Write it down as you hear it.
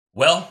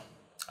Well,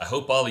 I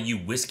hope all of you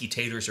whiskey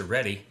taters are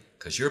ready,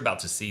 because you're about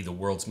to see the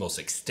world's most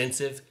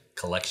extensive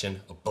collection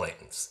of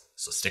Blantons.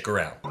 So stick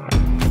around.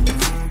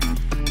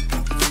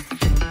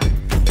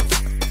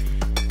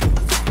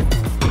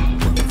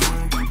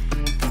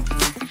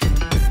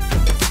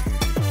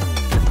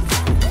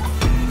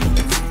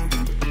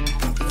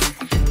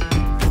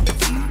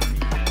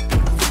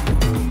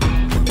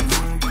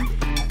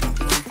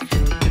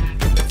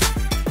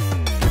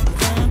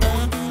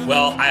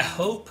 Well, I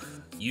hope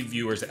you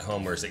viewers at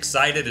home are as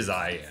excited as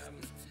I am,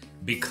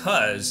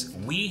 because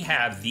we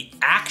have the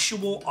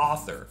actual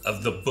author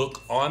of the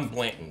book on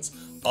Blantons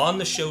on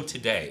the show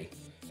today,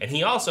 and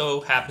he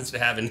also happens to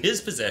have in his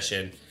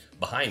possession,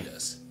 behind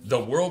us, the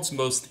world's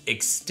most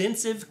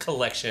extensive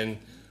collection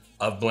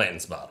of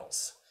Blanton's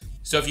bottles.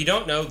 So if you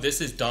don't know,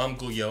 this is Dom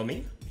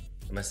Guglielmi.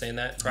 Am I saying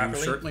that properly?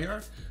 You certainly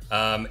are.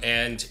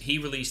 And he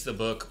released the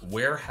book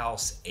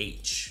Warehouse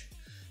H.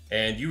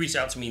 And you reached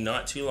out to me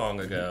not too long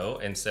ago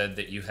and said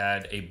that you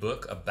had a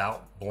book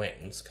about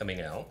Blantons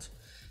coming out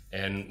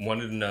and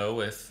wanted to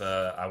know if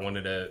I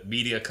wanted a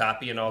media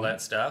copy and all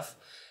that stuff.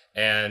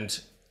 And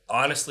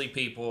honestly,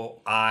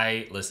 people,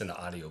 I listen to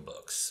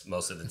audiobooks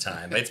most of the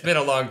time. It's been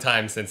a long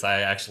time since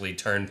I actually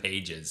turned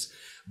pages,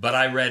 but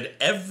I read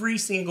every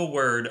single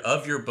word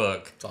of your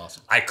book. It's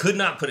awesome. I could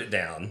not put it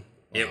down.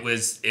 Wow. It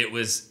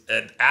was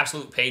an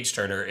absolute page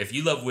turner. If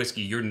you love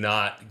whiskey, you're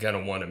not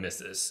gonna want to miss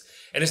this.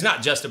 And it's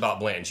not just about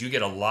Blantons. You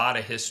get a lot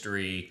of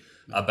history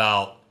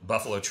about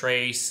Buffalo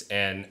Trace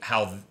and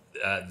how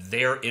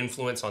their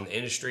influence on the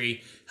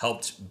industry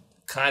helped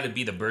kind of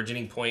be the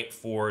burgeoning point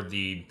for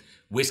the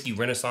whiskey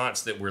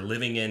renaissance that we're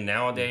living in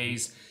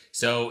nowadays.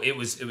 So it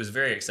was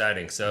very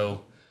exciting.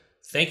 So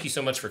thank you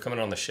so much for coming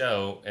on the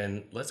show,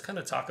 and let's kind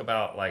of talk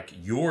about like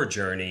your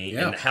journey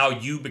and how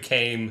you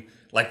became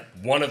like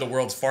one of the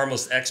world's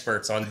foremost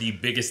experts on the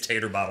biggest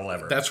tater bottle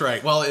ever. That's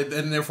right. Well,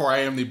 and therefore I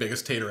am the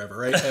biggest tater ever,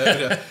 right?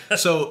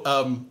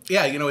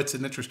 Yeah, you know, it's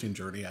an interesting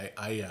journey.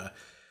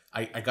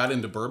 I got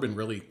into bourbon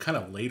really kind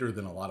of later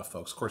than a lot of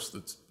folks. Of course,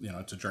 it's, you know,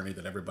 it's a journey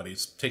that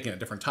everybody's taking at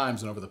different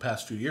times, and over the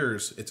past few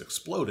years, it's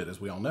exploded,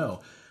 as we all know.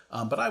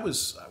 But I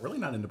was really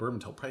not into bourbon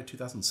until probably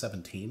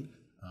 2017.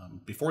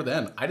 Before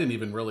then, I didn't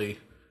even really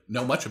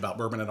know much about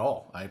bourbon at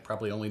all. I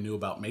probably only knew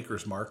about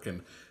Maker's Mark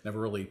and never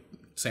really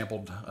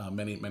sampled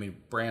many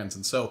brands.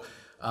 And so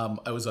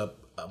I was a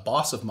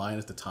boss of mine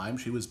at the time.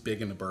 She was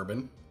big into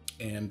bourbon,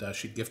 and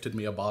she gifted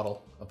me a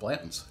bottle of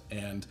Blanton's.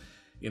 And,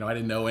 you know, I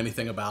didn't know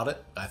anything about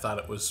it. I thought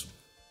it was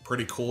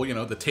pretty cool. You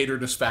know, the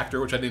taterness factor,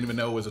 which I didn't even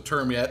know was a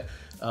term yet,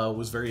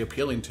 was very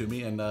appealing to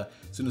me. And as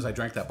soon as I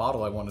drank that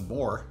bottle, I wanted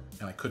more,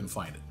 and I couldn't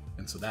find it.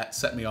 And so that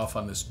set me off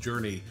on this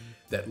journey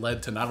that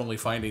led to not only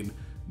finding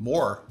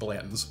more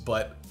Blantons,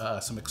 but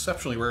some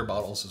exceptionally rare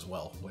bottles as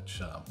well, which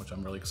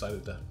I'm really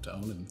excited to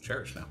own and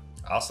cherish now.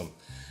 Awesome.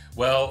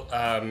 Well,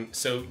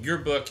 so your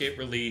book, it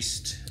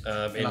released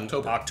in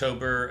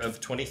October of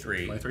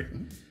 23. 23.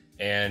 Mm-hmm.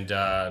 And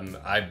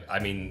I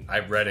mean, I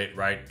read it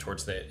right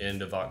towards the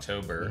end of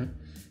October.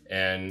 Mm-hmm.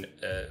 And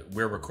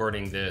we're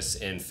recording this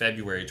in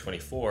February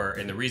 24.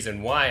 And the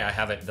reason why I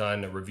haven't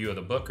done a review of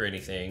the book or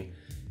anything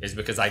is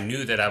because I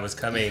knew that I was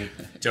coming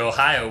to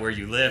Ohio, where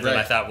you live, and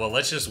I thought, well,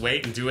 let's just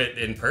wait and do it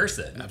in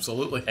person.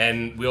 Absolutely.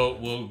 And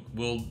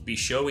we'll be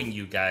showing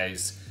you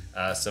guys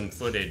some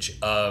footage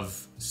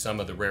of some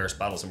of the rarest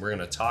bottles, and we're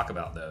going to talk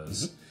about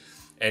those. Mm-hmm.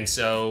 And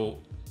so,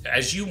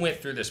 as you went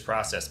through this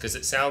process, because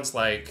it sounds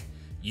like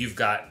you've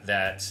got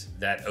that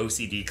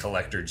OCD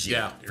collector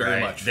gene,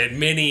 very much, that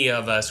many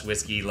of us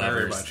whiskey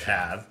lovers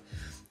have.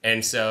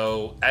 And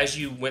so, as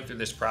you went through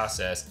this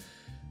process,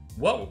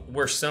 what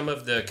were some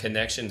of the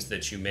connections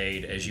that you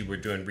made as you were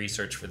doing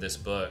research for this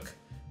book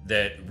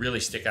that really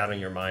stick out in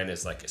your mind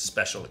as like a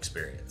special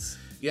experience?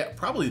 Yeah,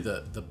 probably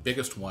the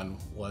biggest one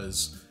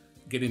was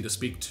getting to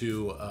speak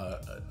to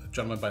a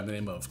gentleman by the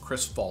name of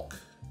Chris Falk.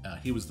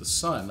 He was the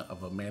son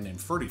of a man named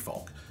Ferdy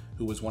Falk,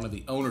 who was one of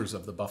the owners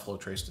of the Buffalo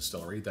Trace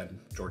Distillery, then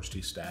George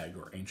T. Stagg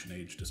or Ancient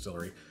Age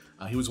Distillery.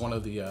 He was one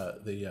of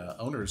the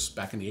owners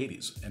back in the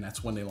 80s, and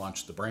that's when they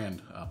launched the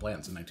brand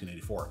Blanton's in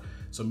 1984.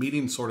 So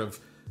meeting sort of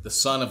the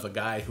son of the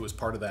guy who was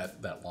part of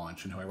that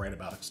launch and who I write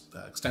about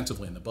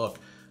extensively in the book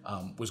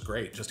was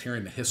great. Just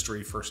hearing the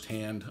history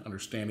firsthand,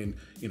 understanding,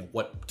 you know,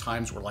 what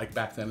times were like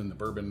back then in the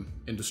bourbon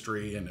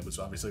industry, and it was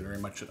obviously very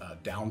much a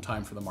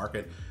downtime for the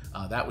market.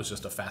 That was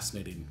just a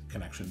fascinating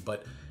connection.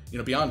 But, you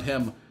know, beyond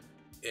him,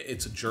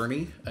 it's a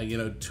journey. You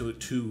know,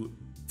 to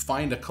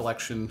find a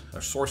collection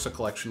or source a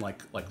collection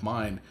like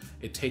mine,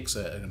 it takes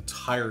an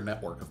entire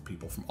network of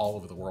people from all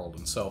over the world.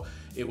 And so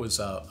it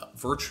was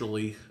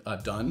virtually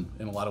done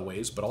in a lot of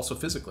ways, but also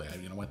physically.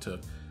 I went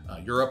to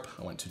Europe,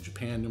 I went to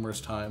Japan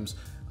numerous times.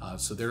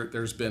 So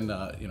there's been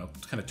you know,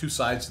 kind of two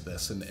sides to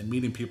this, and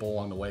meeting people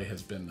along the way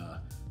has been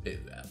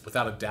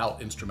without a doubt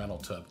instrumental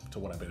to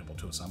what I've been able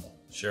to assemble.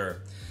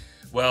 Sure.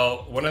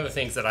 Well, one of the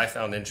things that I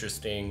found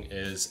interesting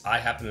is I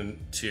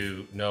happen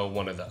to know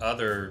one of the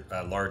other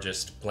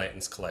largest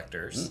Blanton's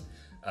collectors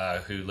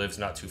who lives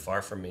not too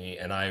far from me,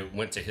 and I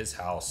went to his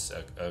house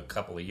a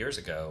couple of years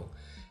ago,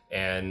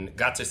 and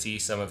got to see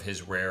some of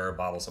his rare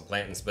bottles of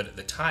Blantons. But at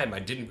the time, I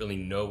didn't really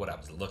know what I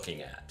was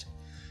looking at.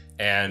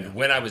 And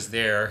when I was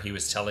there, he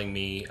was telling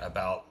me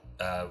about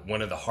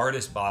one of the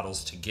hardest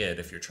bottles to get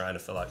if you're trying to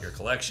fill out your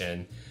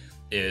collection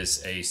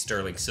is a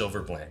sterling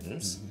silver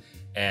Blanton's.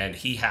 And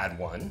he had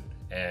one,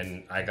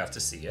 and I got to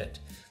see it.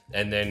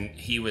 And then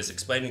he was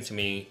explaining to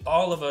me,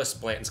 all of us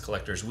Blanton's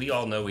collectors, we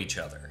all know each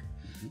other.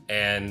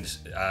 And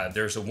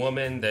there's a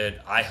woman that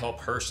I help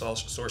her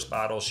source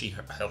bottles. She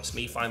helps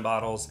me find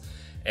bottles.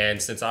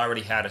 And since I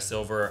already had a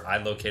silver, I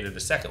located a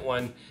second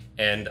one,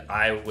 and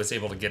I was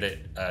able to get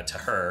it to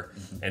her.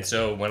 And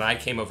so when I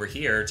came over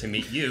here to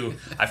meet you,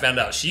 I found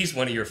out she's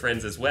one of your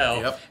friends as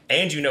well.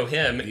 And you know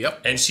him.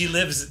 And she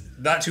lives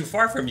not too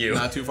far from you.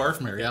 Not too far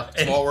from here, yeah.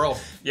 Small world.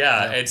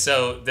 And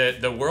so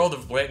the world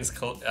of Blanton's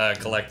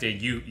collecting,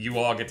 you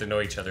all get to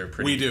know each other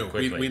pretty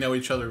quickly. We know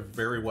each other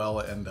very well,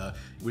 and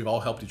we've all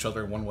helped each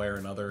other in one way or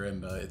another,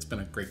 and it's been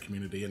a great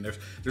community. And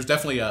there's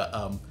definitely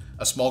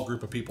a small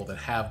group of people that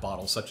have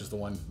bottles, such as the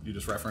one you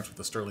just referenced with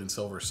the sterling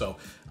silver. So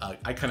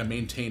I kind of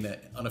maintain an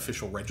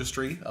unofficial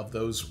registry of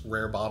those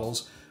rare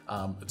bottles.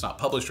 It's not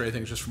published or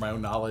anything, it's just for my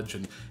own knowledge.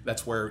 And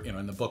that's where,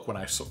 in the book, when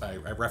I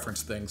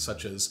reference things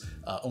such as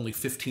only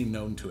 15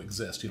 known to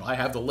exist. I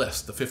have the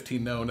list, the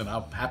 15 known, and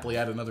I'll happily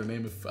add another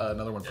name if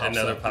another one pops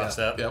up. Pops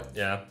up.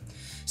 Yeah.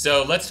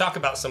 So let's talk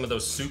about some of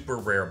those super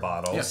rare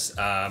bottles.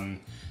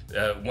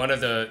 One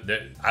of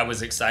I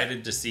was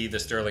excited to see the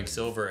sterling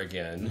silver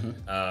again.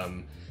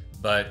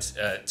 But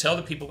tell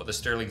the people what the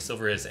sterling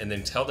silver is, and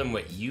then tell them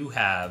what you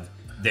have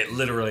that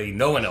literally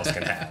no one else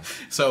can have.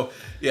 So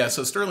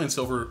sterling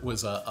silver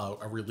was a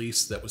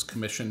release that was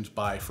commissioned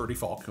by Ferdy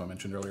Falk, who I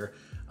mentioned earlier,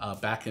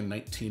 back in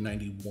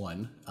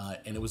 1991,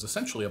 and it was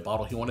essentially a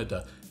bottle he wanted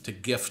to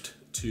gift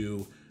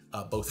to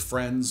both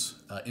friends,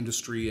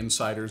 industry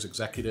insiders,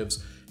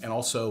 executives, and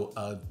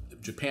also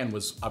Japan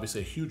was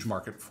obviously a huge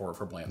market for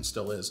Blanton,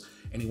 still is,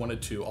 and he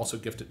wanted to also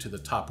gift it to the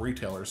top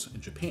retailers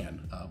in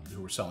Japan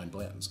who were selling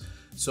Blantons.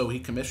 So he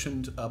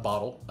commissioned a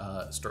bottle,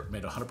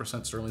 made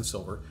 100% sterling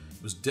silver.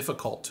 It was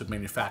difficult to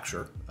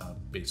manufacture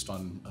based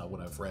on what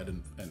I've read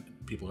and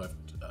people who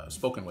I've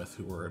spoken with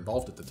who were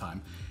involved at the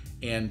time.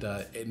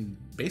 And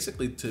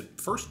basically,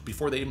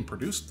 before they even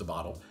produced the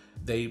bottle,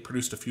 they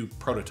produced a few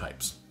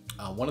prototypes.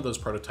 One of those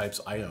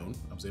prototypes I own.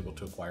 I was able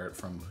to acquire it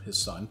from his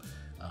son,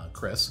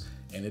 Chris,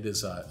 and it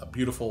is a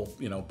beautiful,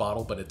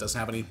 bottle, but it doesn't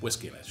have any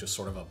whiskey in it. It's just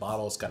sort of a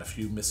bottle. It's got a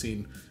few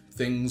missing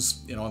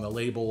things, on the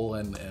label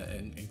and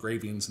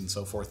engravings and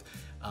so forth.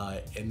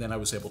 And then I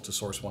was able to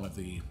source one of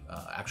the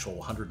actual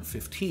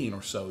 115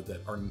 or so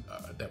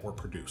that were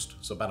produced.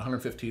 So about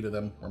 115 of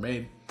them were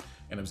made,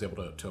 and I was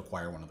able to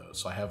acquire one of those.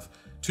 So I have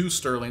 2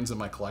 sterlings in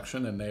my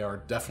collection, and they are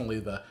definitely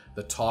the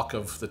talk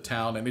of the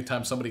town.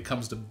 Anytime somebody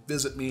comes to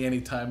visit me,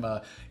 anytime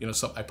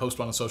I post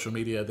one on social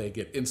media, they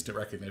get instant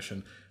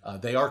recognition.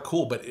 They are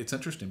cool, but it's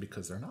interesting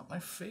because they're not my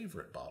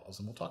favorite bottles,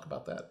 and we'll talk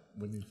about that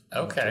when you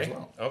as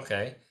well.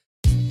 Okay.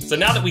 So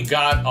now that we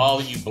got all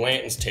of you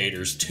Blanton's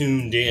taters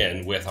tuned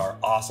in with our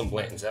awesome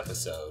Blanton's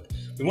episode,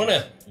 we want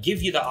to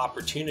give you the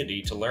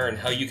opportunity to learn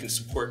how you can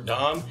support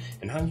Dom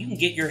and how you can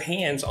get your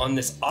hands on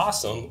this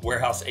awesome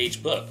Warehouse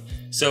H book.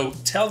 So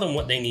tell them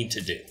what they need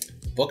to do.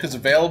 The book is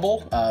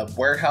available.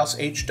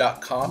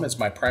 WarehouseH.com is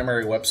my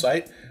primary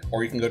website,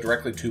 or you can go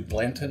directly to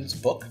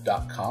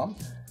blantonsbook.com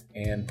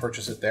and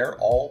purchase it there.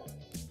 All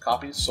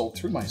copies sold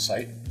through my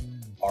site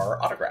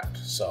are autographed,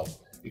 so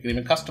you can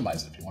even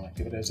customize it. If you want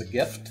to give it as a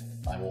gift,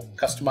 I will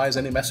customize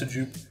any message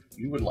you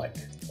would like.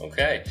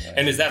 Okay.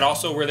 And is that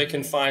also where they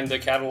can find the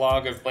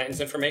catalog of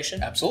Blanton's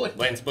information? Absolutely.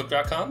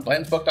 Blantonsbook.com?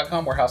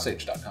 Blantonsbook.com,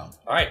 warehouseh.com.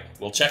 All right.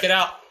 We'll check it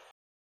out.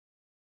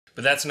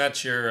 But that's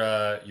not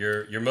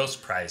your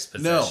most prized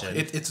possession.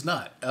 No, it's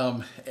not.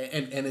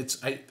 And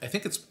it's I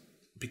think it's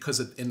because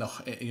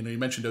you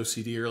mentioned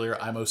OCD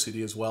earlier. I'm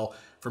OCD as well.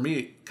 For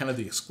me, kind of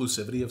the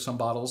exclusivity of some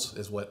bottles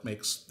is what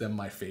makes them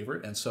my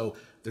favorite. And so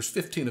there's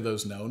 15 of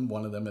those known.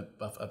 One of them at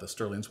the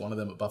Sterlings, one of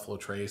them at Buffalo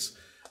Trace,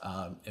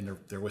 in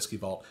their whiskey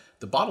vault.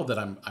 The bottle that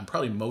I'm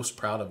probably most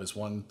proud of is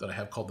one that I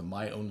have called the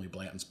My Only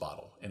Blanton's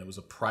bottle, and it was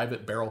a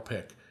private barrel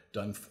pick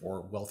done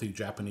for wealthy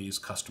Japanese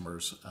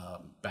customers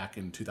back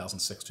in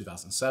 2006,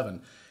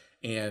 2007,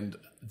 and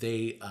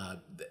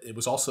it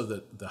was also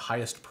the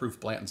highest proof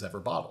Blanton's ever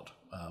bottled.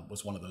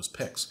 Was one of those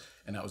picks,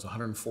 and that was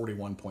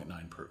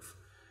 141.9 proof.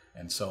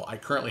 And so I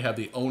currently have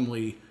the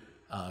only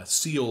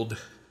sealed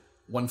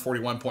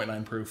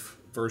 141.9 proof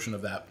version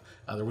of that.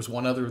 There was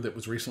one other that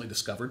was recently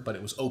discovered, but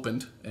it was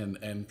opened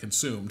and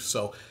consumed.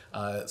 So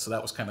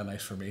that was kind of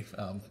nice for me.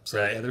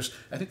 Right. Yeah,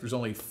 I think there's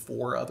only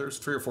 3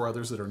 or 4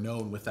 others that are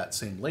known with that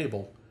same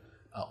label.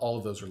 All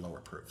of those are lower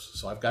proofs.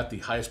 So I've got the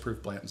highest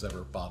proof Blanton's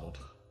ever bottled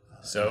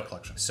in the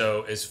collection.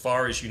 So as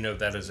far as you know,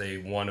 that is a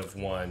one of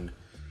one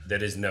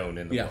that is known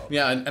in the world.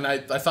 Yeah, and I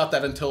thought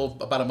that until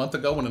about a month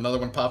ago when another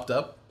one popped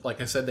up. Like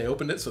I said, they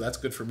opened it, so that's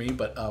good for me.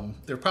 But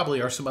there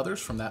probably are some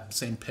others from that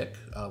same pick.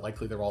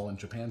 Likely they're all in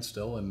Japan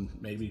still, and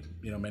maybe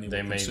many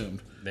were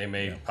consumed. They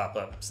may pop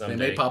up someday.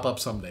 They may pop up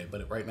someday,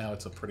 but right now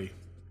it's a pretty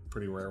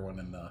rare one,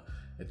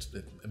 and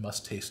It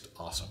must taste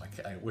awesome.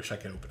 I wish I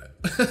could open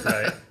it.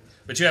 Right.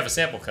 But you have a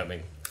sample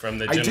coming from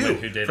the I gentleman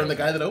do. who did From it. the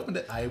guy that opened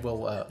it, I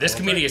will. This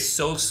community is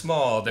so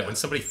small that when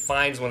somebody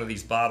finds one of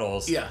these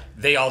bottles,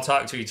 they all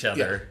talk to each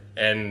other.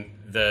 And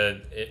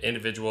the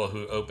individual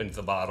who opened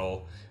the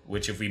bottle,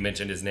 which if we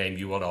mentioned his name,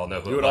 you would all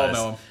know who it was. You would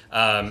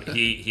all know him.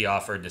 He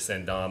offered to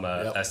send Dom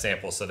a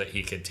sample so that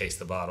he could taste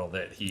the bottle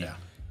that he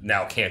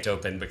now can't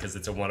open because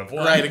it's a one of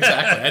one. Right,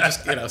 exactly. I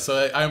just,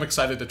 so I'm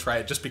excited to try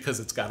it just because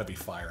it's got to be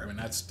fire. I mean,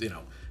 that's,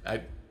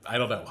 I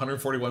don't know,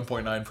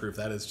 141.9 proof.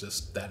 That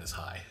is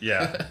high.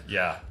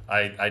 Yeah.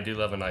 I do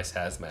love a nice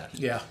hazmat.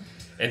 Yeah.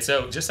 And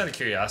so, just out of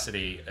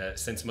curiosity,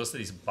 since most of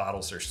these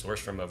bottles are sourced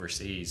from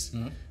overseas,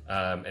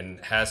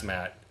 and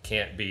hazmat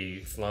can't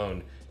be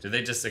flown, do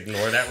they just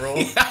ignore that rule?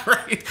 Yeah,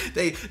 right.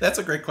 That's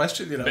a great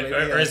question. Maybe,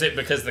 or is it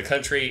because the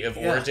country of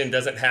origin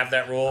doesn't have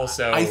that rule?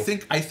 So I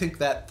think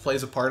that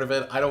plays a part of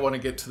it. I don't want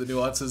to get to the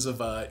nuances of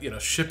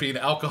shipping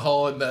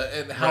alcohol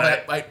and how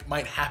that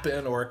might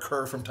happen or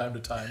occur from time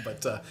to time.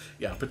 But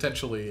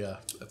potentially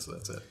that's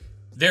it.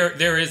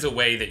 There is a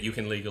way that you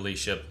can legally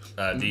ship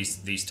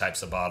these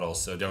types of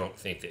bottles, so don't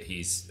think that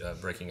he's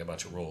breaking a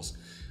bunch of rules.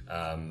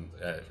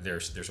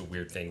 There's a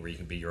weird thing where you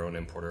can be your own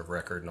importer of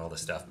record and all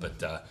this stuff,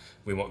 but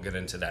we won't get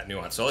into that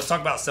nuance. So let's talk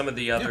about some of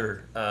the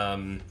other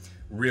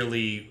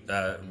really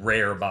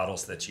rare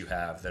bottles that you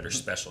have that are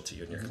special to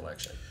you in your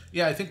collection.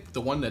 Yeah, I think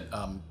the one that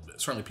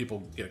certainly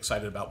people get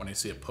excited about when they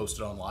see it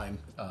posted online,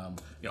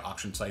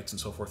 auction sites and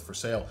so forth for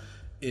sale,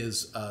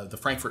 is the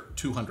Frankfurt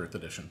 200th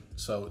edition.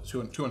 So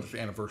 200th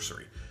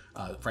anniversary.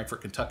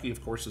 Frankfort, Kentucky,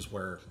 of course, is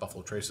where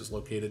Buffalo Trace is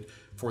located.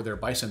 For their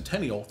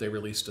bicentennial, they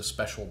released a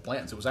special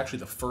Blanton's. It was actually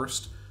the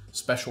first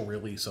special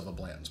release of a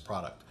Blanton's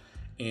product.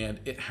 And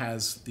it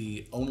has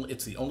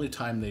it's the only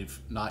time they've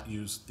not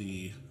used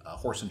the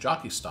horse and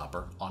jockey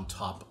stopper on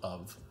top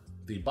of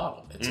the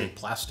bottle. It's a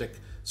plastic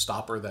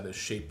stopper that is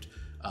shaped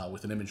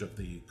with an image of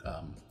the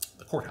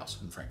courthouse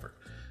in Frankfurt.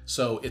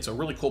 So it's a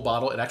really cool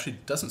bottle. It actually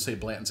doesn't say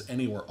Blanton's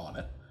anywhere on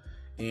it.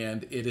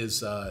 And it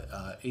is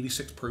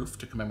 86 proof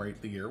to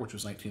commemorate the year, which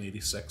was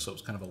 1986, so it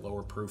was kind of a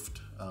lower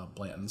proofed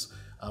Blanton's.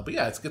 But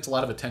yeah, it gets a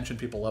lot of attention.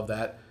 People love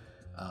that.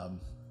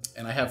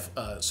 And I have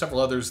several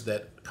others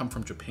that come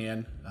from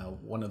Japan.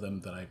 One of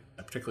them that I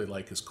particularly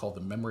like is called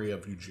The Memory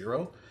of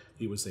Yujiro.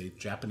 He was a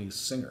Japanese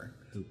singer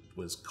who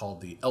was called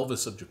the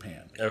Elvis of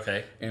Japan.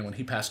 Okay. And when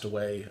he passed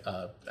away,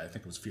 I think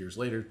it was a few years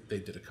later, they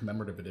did a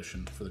commemorative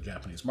edition for the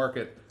Japanese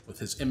market with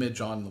his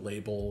image on the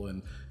label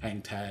and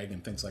hang tag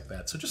and things like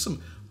that. So just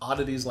some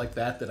oddities like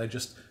that I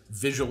just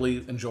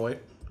visually enjoy.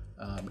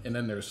 And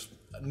then there's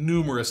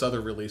numerous other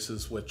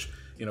releases which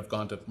have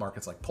gone to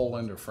markets like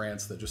Poland or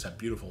France that just have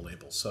beautiful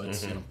labels. So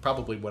it's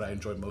probably what I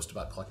enjoy most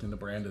about collecting the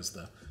brand is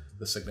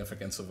the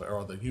significance of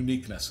or the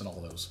uniqueness in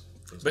all those.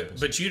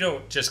 But you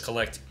don't just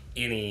collect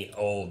any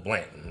old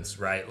Blantons,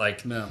 right?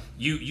 Like no.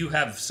 You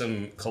have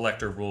some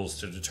collector rules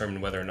to determine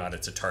whether or not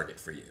it's a target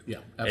for you. Yeah,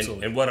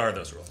 absolutely. And what are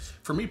those rules?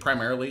 For me,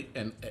 primarily,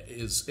 and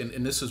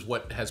this is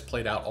what has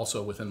played out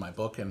also within my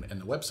book and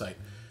the website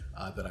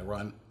that I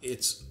run.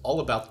 It's all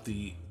about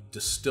the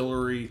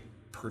distillery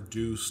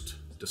produced,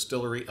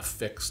 distillery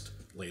affixed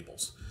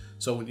labels.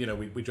 So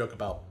we joke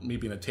about me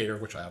being a tater,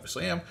 which I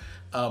obviously am.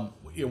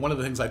 One of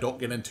the things I don't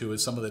get into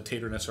is some of the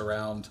taterness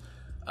around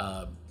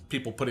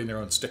people putting their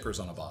own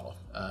stickers on a bottle.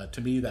 To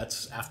me,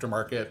 that's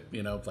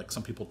aftermarket. Like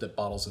some people dip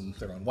bottles in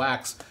their own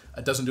wax.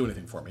 It doesn't do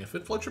anything for me. If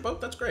it floats your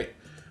boat, that's great.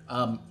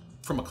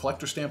 From a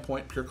collector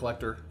standpoint, pure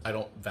collector, I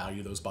don't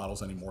value those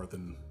bottles any more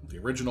than the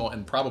original,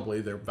 and probably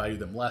they value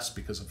them less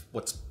because of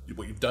what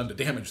you've done to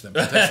damage them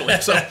potentially.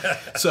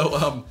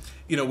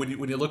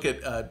 When you look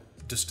at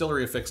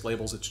distillery affixed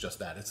labels, it's just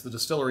that. It's the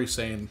distillery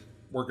saying,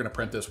 we're going to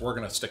print this, we're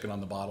going to stick it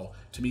on the bottle.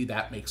 To me,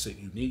 that makes it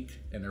unique,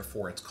 and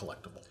therefore it's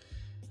collectible.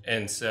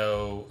 And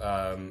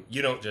so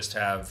you don't just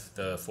have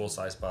the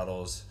full-size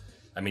bottles.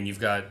 I mean, you've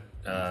got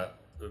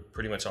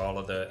pretty much all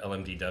of the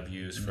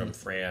LMDWs from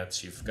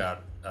France. You've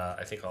got,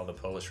 I think, all the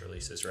Polish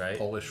releases, right?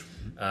 Polish.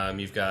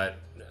 You've got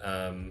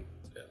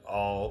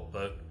all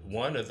but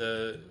one of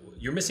the...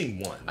 You're missing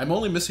one. I'm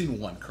only missing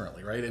one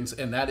currently, right?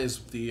 And that is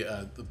the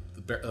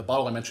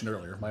bottle I mentioned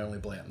earlier, my Only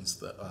Blanton's,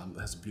 that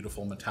has a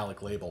beautiful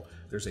metallic label.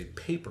 There's a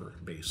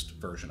paper-based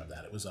version of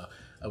that. It was a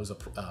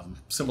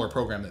similar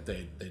program that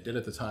they did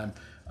at the time,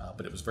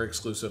 but it was very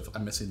exclusive.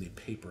 I'm missing the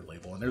paper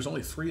label, and there's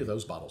only 3 of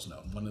those bottles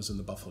known. One is in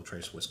the Buffalo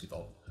Trace Whiskey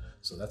Vault,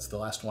 so that's the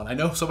last one. I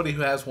know somebody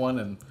who has one,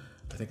 and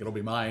I think it'll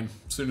be mine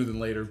sooner than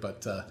later,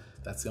 but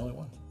that's the only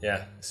one.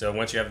 Yeah, so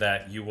once you have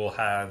that, you will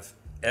have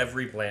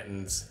every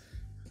Blanton's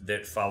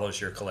that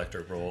follows your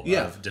collector rule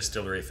of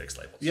distillery fixed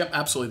labels. Yep,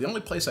 absolutely. The only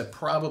place I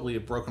probably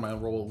have broken my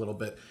own rule a little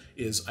bit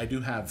is I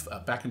do have,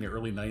 back in the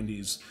early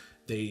 90s,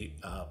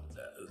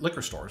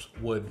 liquor stores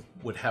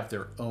would have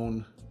their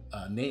own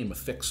name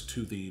affixed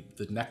to the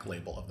neck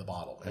label of the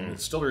bottle. And the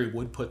distillery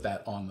would put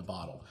that on the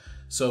bottle.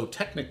 So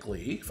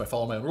technically, if I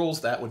follow my own rules,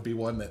 that would be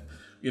one that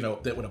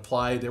that would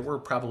apply. There were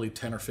probably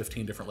 10 or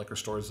 15 different liquor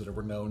stores that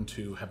were known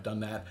to have done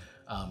that.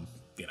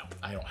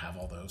 I don't have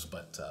all those,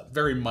 but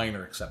very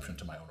minor exception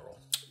to my own rule.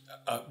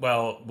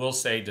 Well, we'll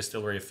say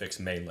distillery affixed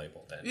main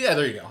label then. Yeah,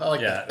 there you go. I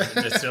like that.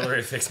 Distillery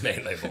affixed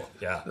main label.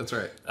 Yeah, that's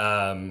right.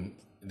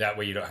 That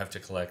way you don't have to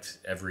collect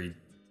every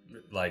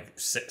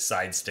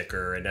side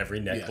sticker and every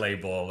neck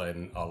label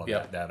and all of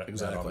that.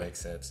 That all makes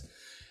sense.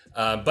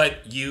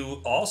 But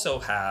you also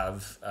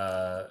have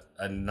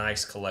a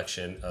nice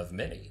collection of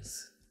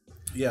minis.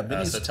 Yeah,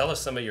 minis. So tell us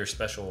some of your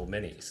special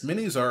minis.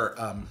 Minis are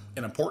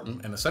an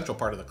important and essential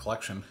part of the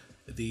collection.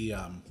 The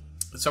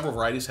several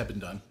varieties have been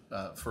done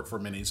for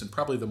minis, and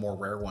probably the more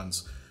rare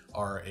ones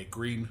are a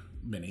green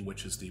mini,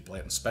 which is the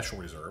Blanton Special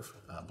Reserve.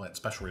 Blanton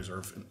Special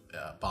Reserve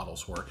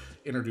bottles were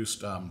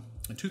introduced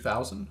in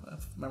 2000,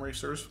 if memory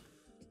serves,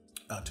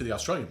 to the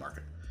Australian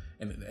market,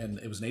 and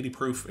it was an 80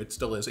 proof. It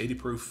still is 80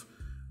 proof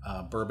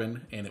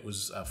bourbon, and it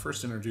was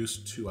first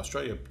introduced to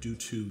Australia due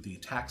to the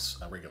tax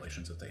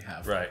regulations that they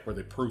have, where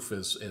the proof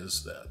is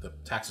the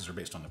taxes are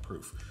based on the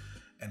proof.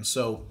 And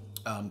so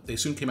they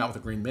soon came out with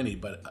a green mini,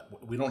 but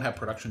we don't have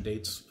production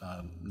dates.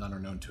 None are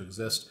known to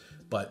exist,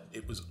 but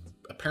it was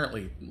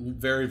apparently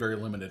very, very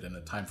limited in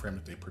the time frame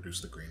that they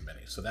produced the green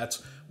mini. So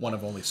that's one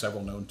of only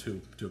several known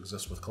to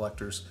exist with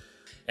collectors.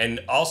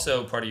 And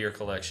also part of your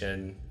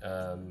collection,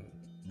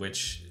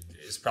 which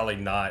is probably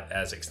not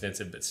as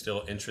extensive but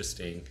still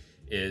interesting,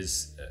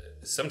 is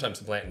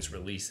sometimes Blanton's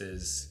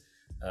releases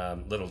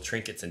little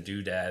trinkets and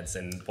doodads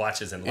and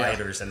watches and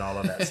lighters and all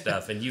of that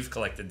stuff, and you've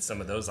collected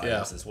some of those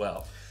items as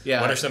well.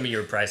 What are some of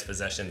your prized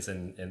possessions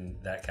in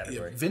that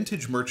category?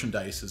 Vintage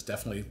merchandise is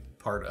definitely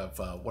part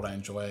of what I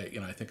enjoy.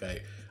 I think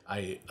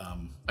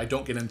I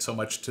don't get in so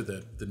much to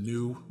the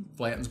new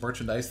Blanton's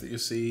merchandise that you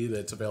see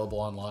that's available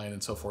online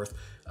and so forth,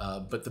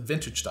 but the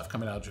vintage stuff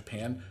coming out of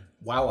Japan.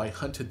 While I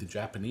hunted the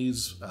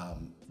Japanese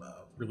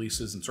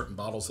releases and certain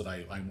bottles that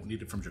I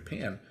needed from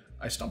Japan,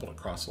 I stumbled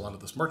across a lot of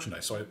this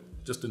merchandise, so I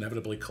just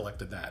inevitably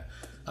collected that.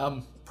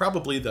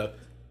 Probably the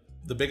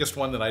biggest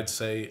one that I'd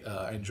say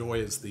I enjoy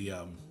is the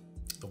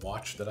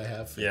watch that I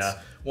have. It's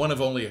one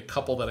of only a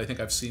couple that I think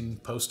I've seen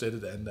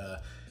posted, and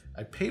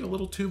I paid a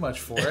little too much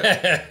for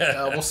it.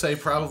 We'll say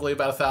probably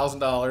about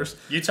 $1,000.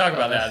 You talk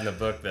about that in the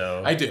book,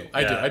 though. I do.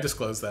 I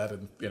disclose that,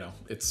 and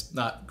it's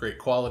not great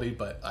quality,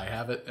 but I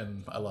have it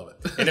and I love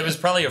it. And it was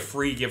probably a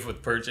free gift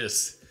with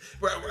purchase.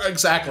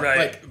 Exactly.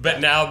 Right.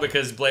 But now,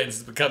 because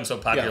Blanton's become so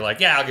popular,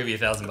 I'll give you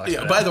 $1,000.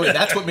 Yeah. By the way,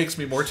 that's what makes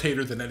me more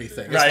tater than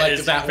anything. It's right.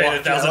 Like that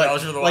watch. $1,000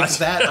 for the watch. Like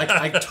that.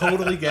 I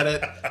totally get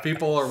it.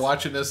 People are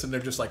watching this and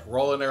they're just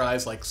rolling their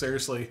eyes.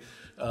 Seriously.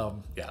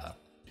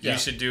 You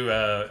should do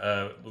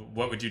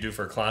what would you do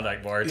for a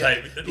Klondike bar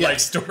type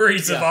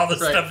stories of all the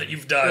stuff that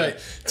you've done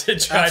to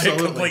try to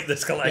complete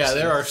this collection. Yeah,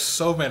 there are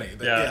so many.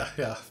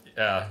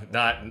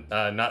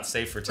 Not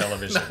safe for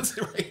television.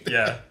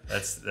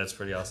 That's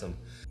pretty awesome.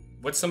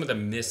 What's some of the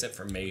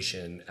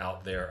misinformation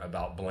out there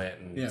about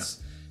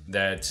Blanton's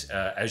that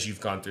as you've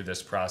gone through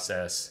this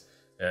process,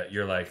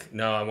 you're like,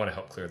 no, I want to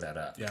help clear that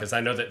up? Because I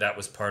know that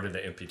was part of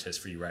the impetus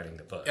for you writing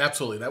the book.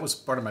 Absolutely. That was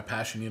part of my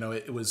passion.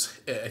 It was,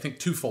 I think,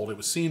 twofold. It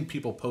was seeing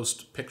people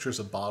post pictures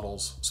of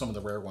bottles, some of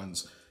the rare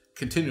ones,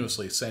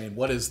 continuously saying,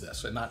 what is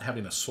this? And not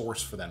having a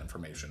source for that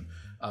information.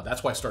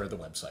 That's why I started the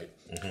website.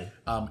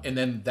 And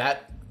then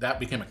that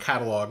became a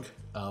catalog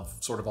of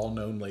sort of all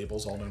known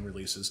labels, all known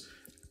releases.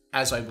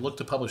 As I looked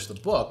to publish the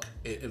book,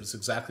 it was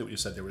exactly what you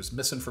said. There was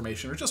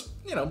misinformation, or just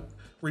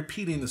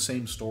repeating the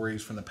same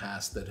stories from the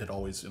past that had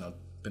always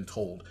been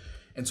told.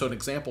 And so an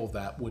example of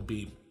that would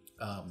be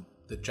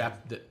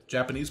the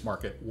Japanese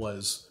market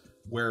was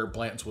where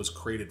Blanton's was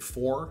created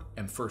for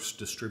and first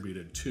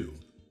distributed to.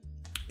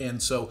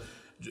 And so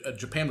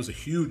Japan was a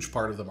huge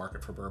part of the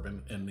market for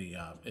bourbon in the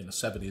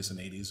 70s and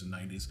 80s and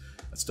 90s.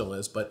 It still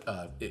is, but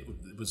it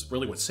was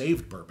really what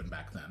saved bourbon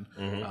back then,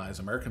 as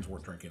Americans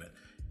weren't drinking it.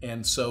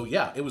 And so,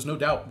 it was no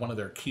doubt one of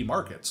their key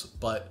markets.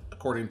 But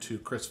according to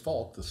Chris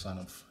Falk, the son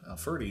of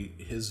Ferdy,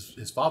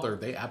 his father,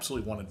 they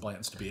absolutely wanted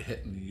Blanton's to be a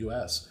hit in the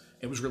U.S.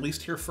 It was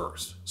released here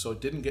first. So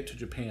it didn't get to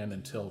Japan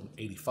until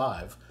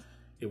 '85.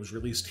 It was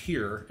released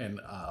here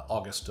in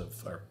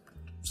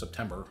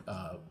September,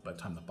 by the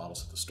time the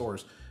bottles hit the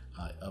stores,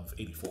 of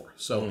 '84.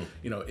 So,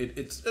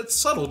 it's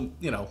subtle,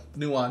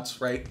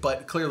 nuance, right?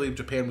 But clearly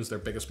Japan was their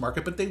biggest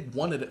market, but they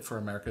wanted it for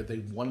America. They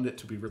wanted it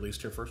to be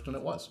released here first, and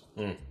it was.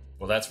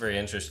 Well, that's very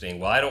interesting.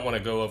 Well, I don't want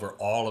to go over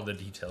all of the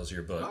details of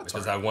your book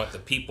because I want the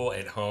people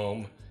at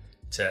home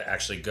to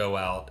actually go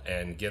out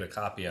and get a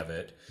copy of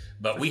it.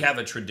 But we have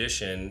a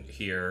tradition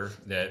here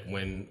that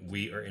when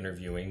we are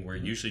interviewing, we're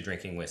usually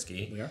drinking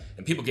whiskey.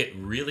 And people get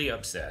really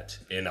upset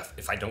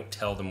if I don't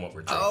tell them what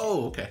we're drinking.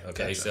 Oh, okay.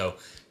 Okay, gotcha. So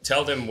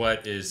tell them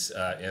what is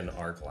in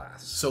our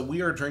glass. So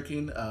we are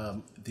drinking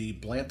the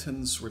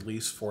Blanton's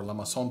release for La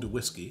Maison du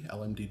Whiskey,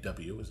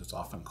 LMDW as it's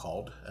often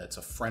called. It's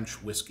a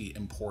French whiskey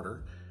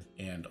importer.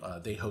 And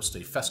they host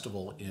a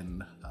festival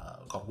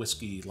called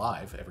Whiskey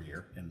Live every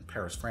year in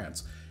Paris,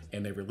 France.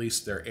 And they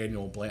released their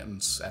annual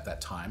Blanton's at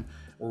that time.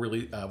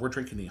 We're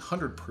drinking the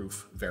 100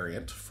 proof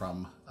variant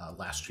from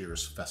last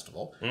year's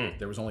festival.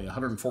 There was only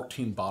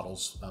 114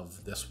 bottles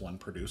of this one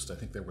produced. I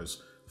think there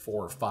was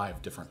 4 or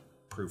 5 different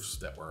proofs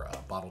that were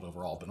bottled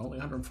overall, but only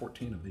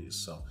 114 of these.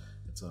 So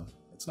it's a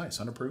It's nice,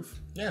 100 proof.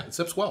 Yeah. It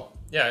sips well.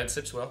 Yeah, it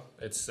sips well.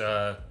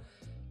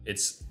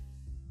 It's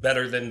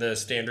better than the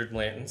standard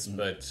Blantons,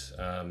 but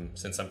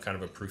since I'm kind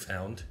of a proof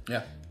hound,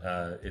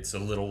 it's a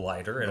little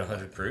lighter at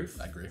 100 proof.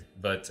 I agree.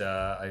 But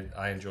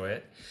I enjoy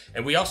it.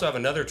 And we also have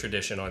another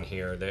tradition on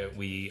here that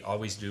we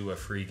always do a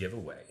free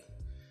giveaway.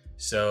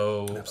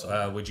 So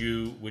would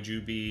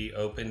you be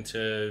open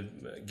to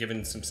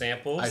giving some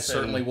samples? I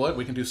certainly would.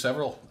 We can do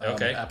several.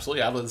 Okay.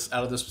 Absolutely, out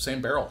of this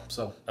same barrel.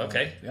 So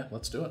okay. Yeah,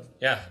 let's do it.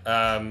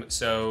 Yeah.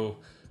 So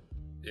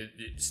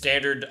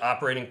standard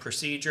operating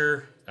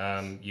procedure.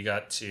 You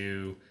got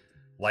to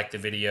like the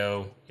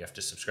video. You have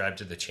to subscribe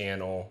to the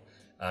channel.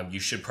 You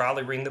should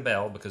probably ring the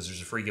bell because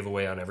there's a free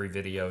giveaway on every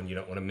video and you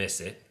don't want to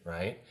miss it,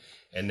 right?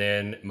 And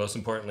then most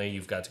importantly,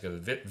 you've got to go to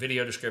the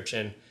video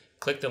description,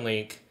 click the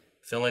link,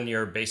 fill in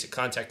your basic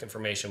contact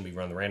information. We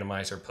run the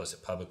randomizer, post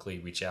it publicly,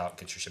 reach out,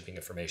 get your shipping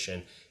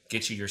information,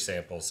 get you your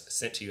samples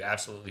sent to you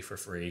absolutely for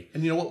free.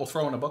 And you know what? We'll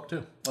throw in a book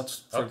too.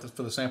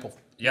 For the sample.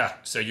 Yeah.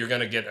 So you're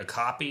going to get a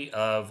copy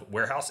of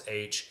Warehouse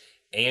H,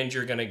 and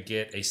you're going to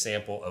get a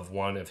sample of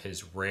one of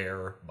his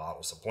rare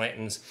bottles of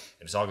Blantons.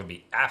 And it's all going to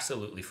be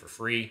absolutely for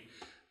free.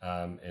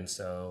 And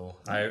so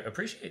I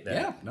appreciate that.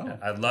 Yeah, no.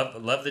 I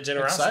love the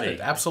generosity. Excited,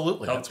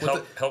 absolutely.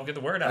 Help get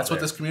the word out. That's what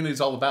this community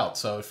is all about.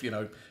 So if you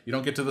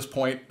don't get to this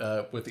point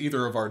with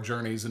either of our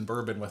journeys in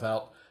bourbon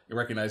without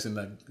recognizing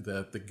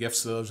the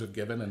gifts those have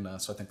given, and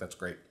so I think that's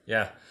great.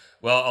 Yeah.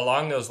 Well,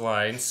 along those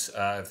lines,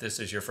 if this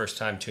is your first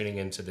time tuning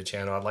into the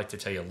channel, I'd like to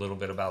tell you a little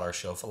bit about our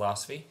show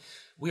philosophy.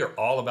 We are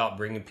all about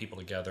bringing people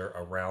together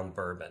around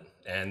bourbon,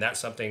 and that's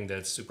something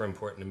that's super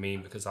important to me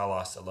because I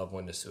lost a loved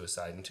one to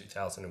suicide in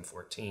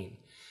 2014.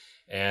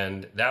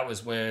 And that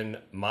was when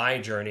my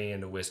journey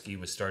into whiskey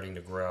was starting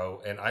to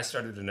grow. And I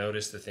started to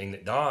notice the thing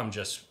that Dom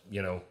just,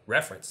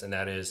 referenced. And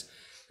that is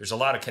there's a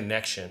lot of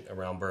connection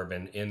around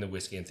bourbon in the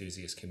whiskey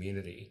enthusiast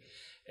community.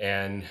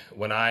 And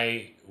when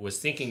I was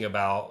thinking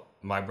about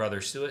my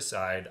brother's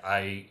suicide,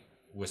 I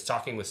was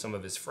talking with some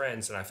of his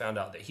friends and I found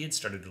out that he had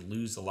started to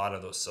lose a lot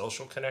of those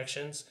social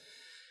connections.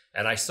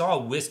 And I saw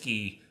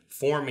whiskey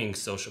forming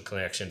social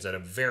connections at a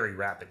very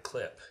rapid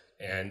clip.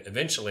 And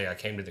eventually I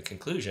came to the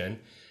conclusion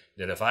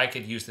that if I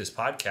could use this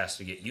podcast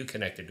to get you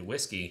connected to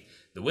whiskey,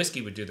 the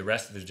whiskey would do the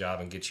rest of the job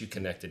and get you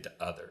connected to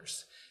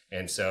others.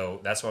 And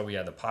so that's why we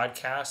had the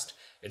podcast.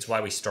 It's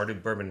why we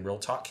started Bourbon Real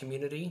Talk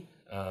community,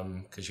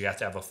 because you have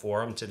to have a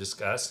forum to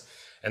discuss.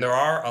 And there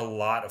are a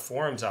lot of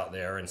forums out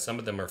there, and some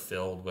of them are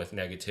filled with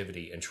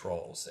negativity and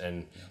trolls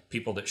and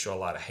people that show a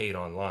lot of hate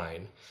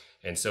online.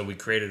 And so we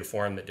created a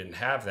forum that didn't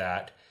have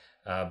that.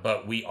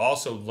 But we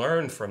also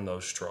learned from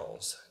those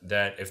trolls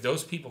that if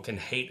those people can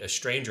hate a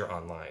stranger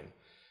online,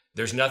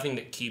 there's nothing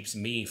that keeps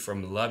me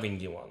from loving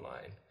you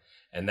online.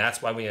 And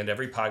that's why we end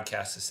every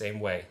podcast the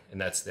same way.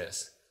 And that's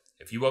this.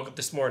 If you woke up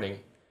this morning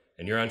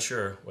and you're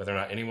unsure whether or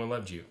not anyone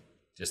loved you,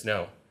 just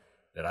know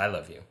that I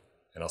love you.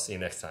 And I'll see you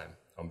next time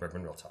on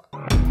Bourbon Real Talk.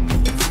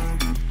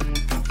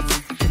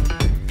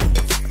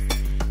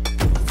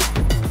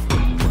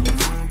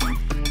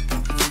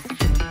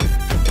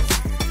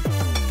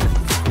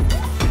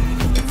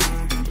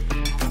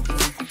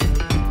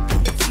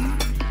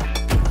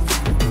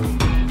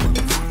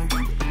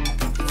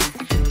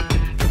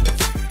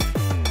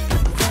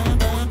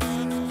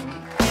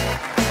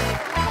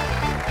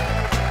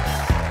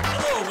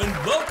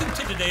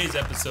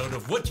 Episode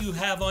of What You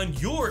Have on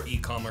Your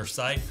E-commerce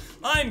site.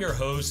 I'm your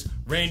host,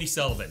 Randy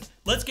Sullivan.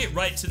 Let's get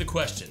right to the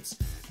questions.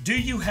 Do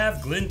you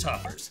have Glen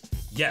toppers?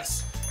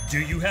 Yes. Do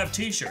you have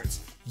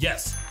t-shirts?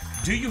 Yes.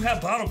 Do you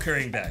have bottle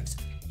carrying bags?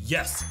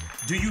 Yes.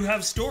 Do you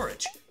have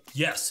storage?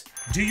 Yes.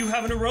 Do you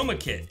have an aroma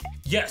kit?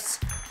 Yes.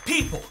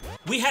 People,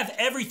 we have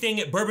everything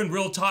at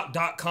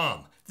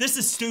bourbonrealtalk.com. This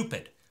is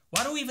stupid.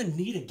 Why do we even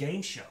need a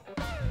game show?